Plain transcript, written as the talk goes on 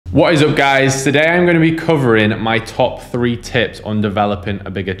What is up, guys? Today I'm going to be covering my top 3 tips on developing a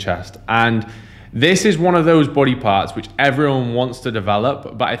bigger chest. And this is one of those body parts which everyone wants to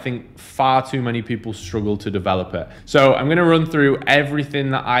develop, but I think far too many people struggle to develop it. So I'm going to run through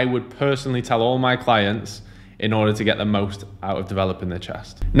everything that I would personally tell all my clients in order to get the most out of developing their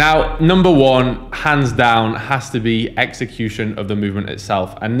chest. Now, number 1, hands down, has to be execution of the movement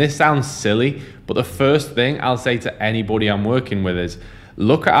itself. And this sounds silly, but the first thing I'll say to anybody I'm working with is,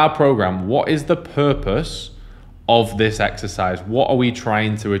 look at our program. What is the purpose of this exercise? What are we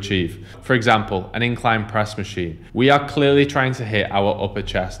trying to achieve? For example, an incline press machine. We are clearly trying to hit our upper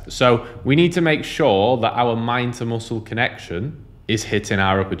chest. So we need to make sure that our mind to muscle connection is hitting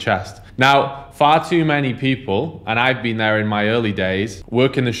our upper chest. Now, far too many people, and I've been there in my early days,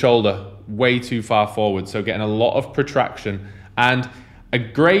 working the shoulder way too far forward. So getting a lot of protraction. And a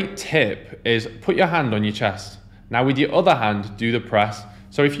great tip is put your hand on your chest. Now with your other hand, do the press.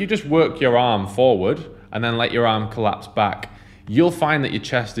 So if you just work your arm forward and then let your arm collapse back, you'll find that your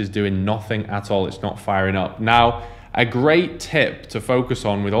chest is doing nothing at all. It's not firing up. Now, a great tip to focus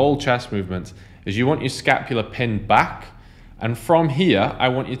on with all chest movements is you want your scapula pinned back. And from here, I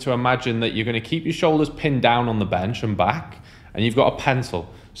want you to imagine that you're going to keep your shoulders pinned down on the bench and back, and you've got a pencil.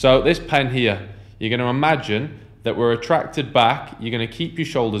 So this pen here, you're going to imagine that we're attracted back. You're going to keep your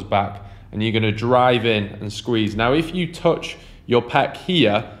shoulders back, and you're going to drive in and squeeze. Now, if you touch your pec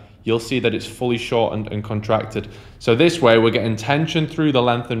here, you'll see that it's fully shortened and contracted. So this way, we're getting tension through the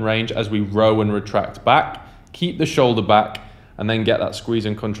length and range as we row and retract back, keep the shoulder back, and then get that squeeze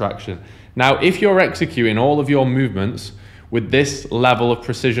and contraction. Now, if you're executing all of your movements with this level of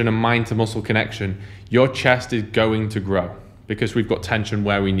precision and mind to muscle connection, your chest is going to grow because we've got tension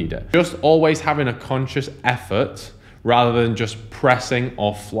where we need it. Just always having a conscious effort rather than just pressing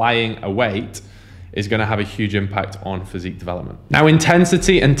or flying a weight is going to have a huge impact on physique development. Now,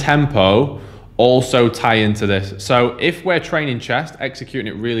 intensity and tempo also tie into this. So if we're training chest,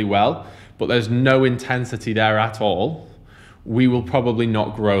 executing it really well, but there's no intensity there at all, we will probably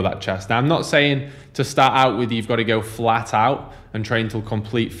not grow that chest. Now, I'm not saying to start out with you've got to go flat out and train till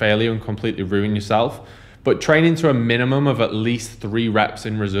complete failure and completely ruin yourself, but training to a minimum of at least 3 reps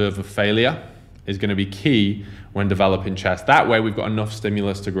in reserve of failure is going to be key when developing chest. That way we've got enough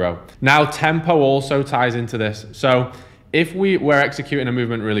stimulus to grow. Now, tempo also ties into this. So if we're executing a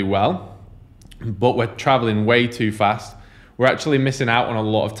movement really well, but we're traveling way too fast, we're actually missing out on a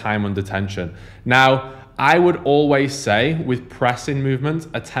lot of time under tension. Now, I would always say with pressing movements,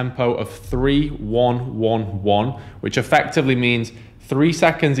 a tempo of 3-1-1-1, which effectively means 3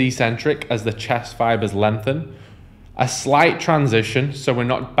 seconds eccentric as the chest fibers lengthen, a slight transition so we're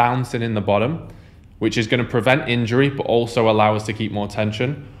not bouncing in the bottom, which is going to prevent injury but also allow us to keep more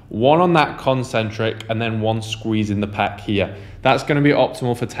tension. 1 on that concentric and then 1 squeeze in the pec here. That's going to be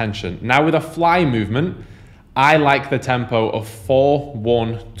optimal for tension. Now with a fly movement, I like the tempo of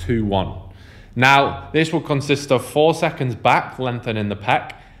 4-1-2-1. Now this will consist of 4 seconds back, lengthening the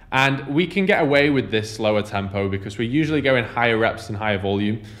pec, and we can get away with this slower tempo because we're usually going higher reps and higher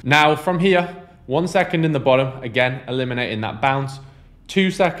volume. Now from here, 1 second in the bottom, again, eliminating that bounce,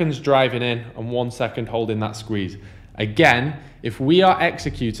 2 seconds driving in and 1 second holding that squeeze. Again, if we are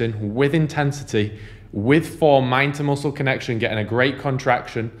executing with intensity, with form, mind to muscle connection, getting a great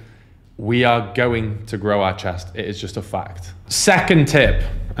contraction, we are going to grow our chest. It is just a fact. Second tip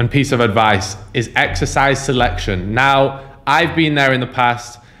and piece of advice is exercise selection. Now, I've been there in the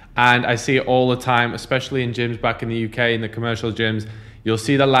past and I see it all the time, especially in gyms back in the UK, in the commercial gyms. You'll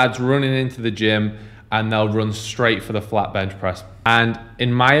see the lads running into the gym and they'll run straight for the flat bench press. And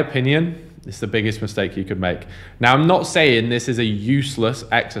in my opinion, it's the biggest mistake you could make. Now, I'm not saying this is a useless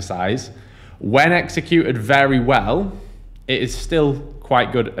exercise. When executed very well, it is still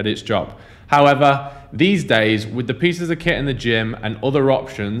quite good at its job. However, these days, with the pieces of kit in the gym and other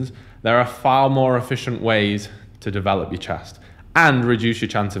options, there are far more efficient ways to develop your chest and reduce your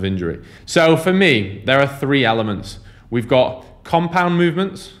chance of injury. So for me, there are 3 elements. We've got compound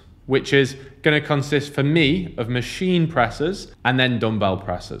movements, which is going to consist for me of machine presses and then dumbbell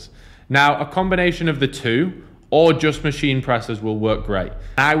presses. Now, a combination of the 2 or just machine presses will work great.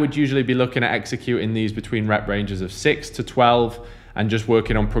 I would usually be looking at executing these between rep ranges of 6 to 12 and just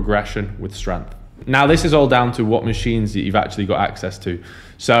working on progression with strength. Now, this is all down to what machines that you've actually got access to.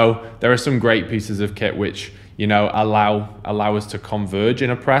 So there are some great pieces of kit which, you know, allow us to converge in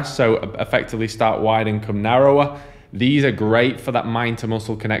a press. So effectively start wide and come narrower. These are great for that mind to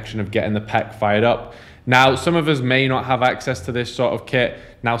muscle connection of getting the pec fired up. Now, some of us may not have access to this sort of kit.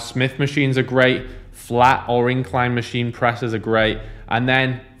 Now, Smith machines are great. Flat or incline machine presses are great. And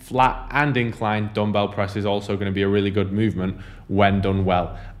then flat and incline dumbbell press is also going to be a really good movement when done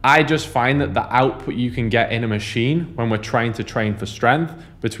well. I just find that the output you can get in a machine when we're trying to train for strength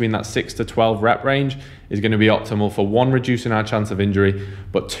between that 6 to 12 rep range is going to be optimal for 1, reducing our chance of injury,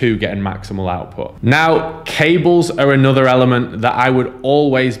 but 2, getting maximal output. Now, cables are another element that I would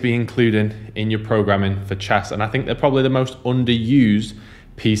always be including in your programming for chest, and I think they're probably the most underused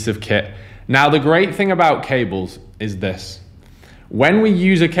piece of kit. Now, the great thing about cables is this. When we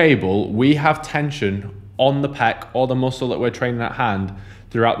use a cable, we have tension on the pec or the muscle that we're training at hand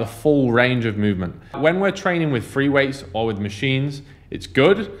throughout the full range of movement. When we're training with free weights or with machines, it's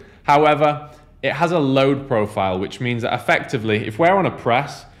good. However, it has a load profile, which means that effectively, if we're on a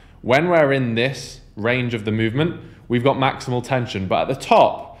press, when we're in this range of the movement, we've got maximal tension. But at the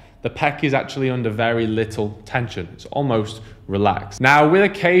top, the pec is actually under very little tension. It's almost relaxed. Now, with a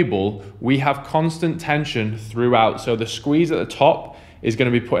cable, we have constant tension throughout. So the squeeze at the top is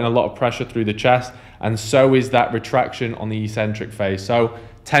going to be putting a lot of pressure through the chest, and so is that retraction on the eccentric phase. So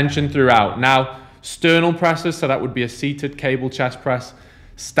tension throughout. Now, sternal presses, so that would be a seated cable chest press,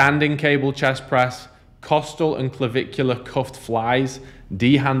 standing cable chest press, costal and clavicular cuffed flies,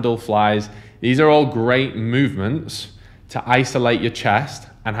 D-handle flies. These are all great movements to isolate your chest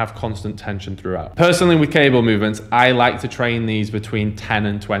and have constant tension throughout. Personally, with cable movements, I like to train these between 10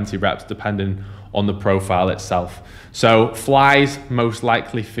 and 20 reps, depending on the profile itself. So flies, most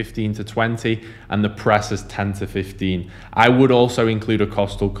likely 15 to 20, and the presses 10 to 15. I would also include a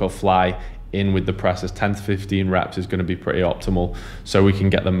costal cuff fly in with the presses. 10 to 15 reps is going to be pretty optimal, so we can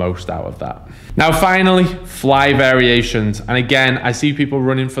get the most out of that. Now, finally, fly variations. And again, I see people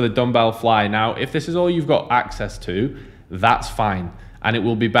running for the dumbbell fly. Now, if this is all you've got access to, that's fine, and it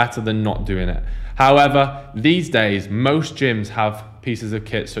will be better than not doing it. However, these days, most gyms have pieces of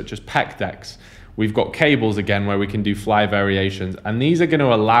kit such as pec decks. We've got cables again where we can do fly variations, and these are going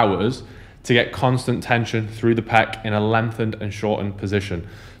to allow us to get constant tension through the pec in a lengthened and shortened position.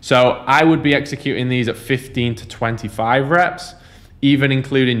 So I would be executing these at 15 to 25 reps, even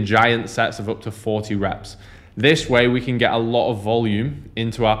including giant sets of up to 40 reps. This way we can get a lot of volume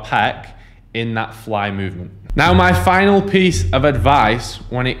into our pec in that fly movement. Now, my final piece of advice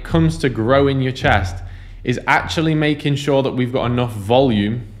when it comes to growing your chest is actually making sure that we've got enough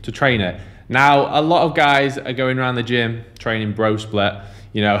volume to train it. Now, a lot of guys are going around the gym training bro split,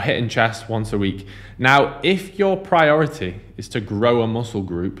 you know, hitting chest once a week. Now, if your priority is to grow a muscle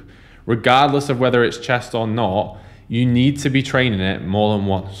group, regardless of whether it's chest or not, you need to be training it more than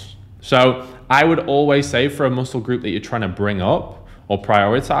once. So I would always say for a muscle group that you're trying to bring up or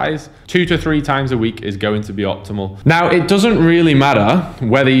prioritize, 2 to 3 times a week is going to be optimal. Now, it doesn't really matter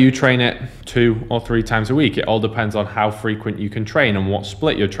whether you train it 2 or 3 times a week. It all depends on how frequent you can train and what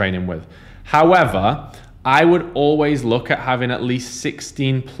split you're training with. However, I would always look at having at least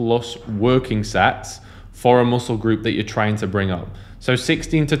 16 plus working sets for a muscle group that you're trying to bring up. So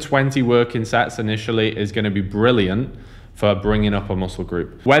 16 to 20 working sets initially is going to be brilliant for bringing up a muscle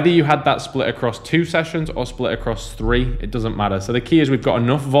group. Whether you had that split across 2 sessions or split across 3, it doesn't matter. So the key is we've got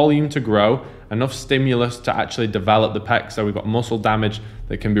enough volume to grow, enough stimulus to actually develop the pec, so we've got muscle damage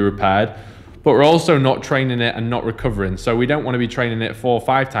that can be repaired, but we're also not training it and not recovering. So we don't want to be training it 4 or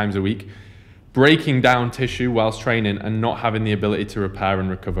 5 times a week, breaking down tissue whilst training and not having the ability to repair and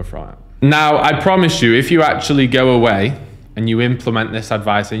recover from it. Now, I promise you, if you actually go away and you implement this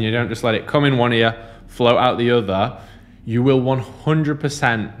advice and you don't just let it come in one ear, float out the other, you will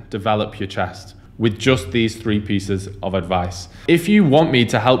 100% develop your chest with just these 3 pieces of advice. If you want me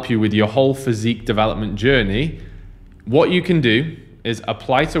to help you with your whole physique development journey, what you can do is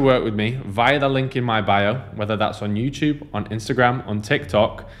apply to work with me via the link in my bio, whether that's on YouTube, on Instagram, on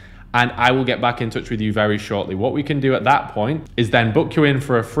TikTok, and I will get back in touch with you very shortly. What we can do at that point is then book you in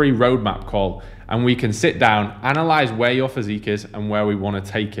for a free roadmap call, and we can sit down, analyze where your physique is and where we want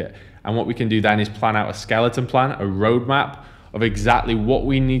to take it. And what we can do then is plan out a skeleton plan, a roadmap of exactly what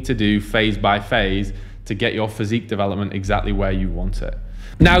we need to do phase by phase to get your physique development exactly where you want it.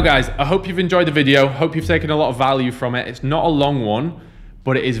 Now guys, I hope you've enjoyed the video. Hope you've taken a lot of value from it. It's not a long one,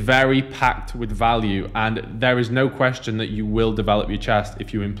 but it is very packed with value, and there is no question that you will develop your chest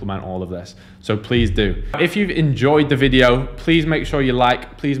if you implement all of this. So please do. If you've enjoyed the video, please make sure you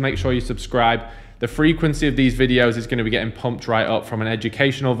like, please make sure you subscribe. The frequency of these videos is going to be getting pumped right up from an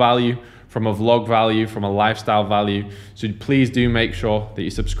educational value, from a vlog value, from a lifestyle value. So please do make sure that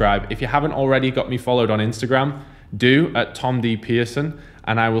you subscribe. If you haven't already got me followed on Instagram, do at Tom D. Pearson,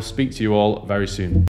 and I will speak to you all very soon.